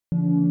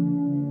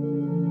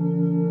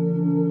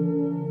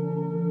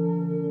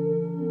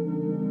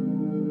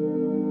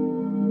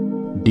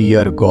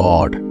Dear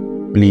God,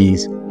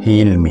 please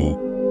heal me.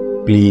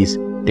 Please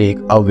take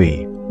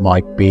away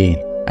my pain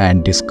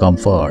and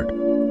discomfort.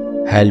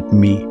 Help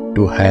me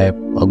to have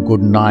a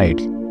good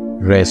night's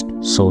rest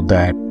so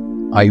that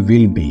I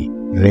will be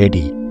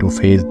ready to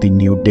face the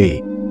new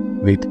day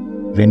with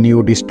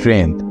renewed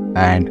strength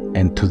and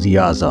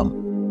enthusiasm.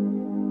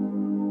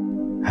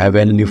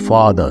 Heavenly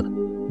Father,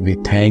 we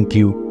thank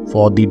you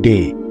for the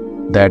day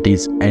that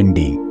is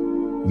ending.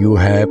 You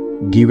have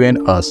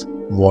given us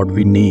what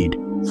we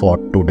need for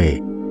today.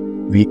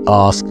 We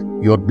ask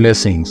your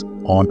blessings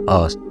on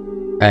us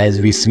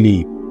as we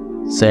sleep.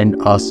 Send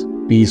us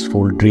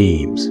peaceful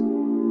dreams.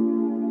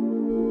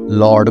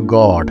 Lord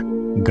God,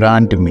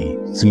 grant me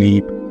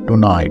sleep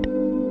tonight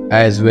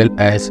as well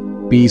as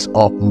peace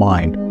of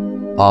mind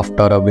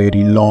after a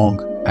very long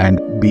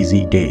and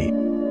busy day.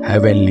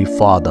 Heavenly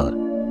Father,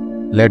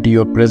 let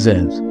your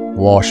presence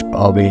wash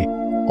away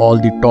all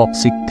the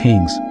toxic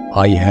things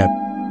I have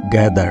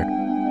gathered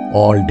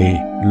all day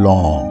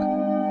long.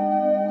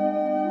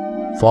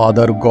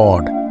 Father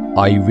God,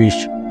 I wish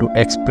to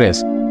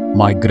express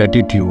my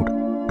gratitude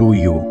to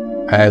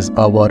you as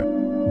our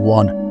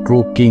one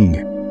true King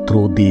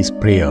through these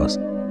prayers.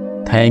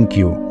 Thank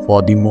you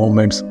for the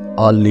moments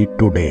early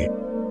today.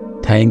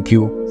 Thank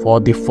you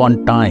for the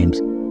fun times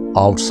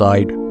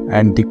outside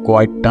and the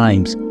quiet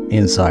times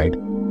inside,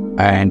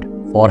 and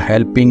for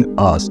helping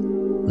us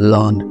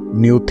learn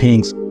new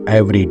things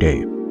every day.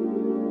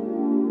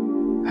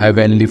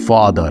 Heavenly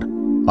Father,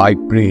 I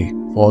pray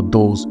for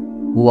those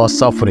who are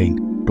suffering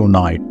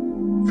tonight,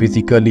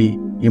 physically,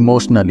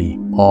 emotionally,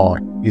 or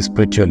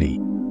spiritually.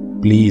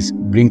 Please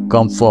bring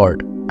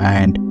comfort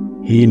and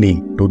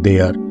healing to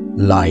their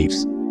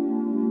lives.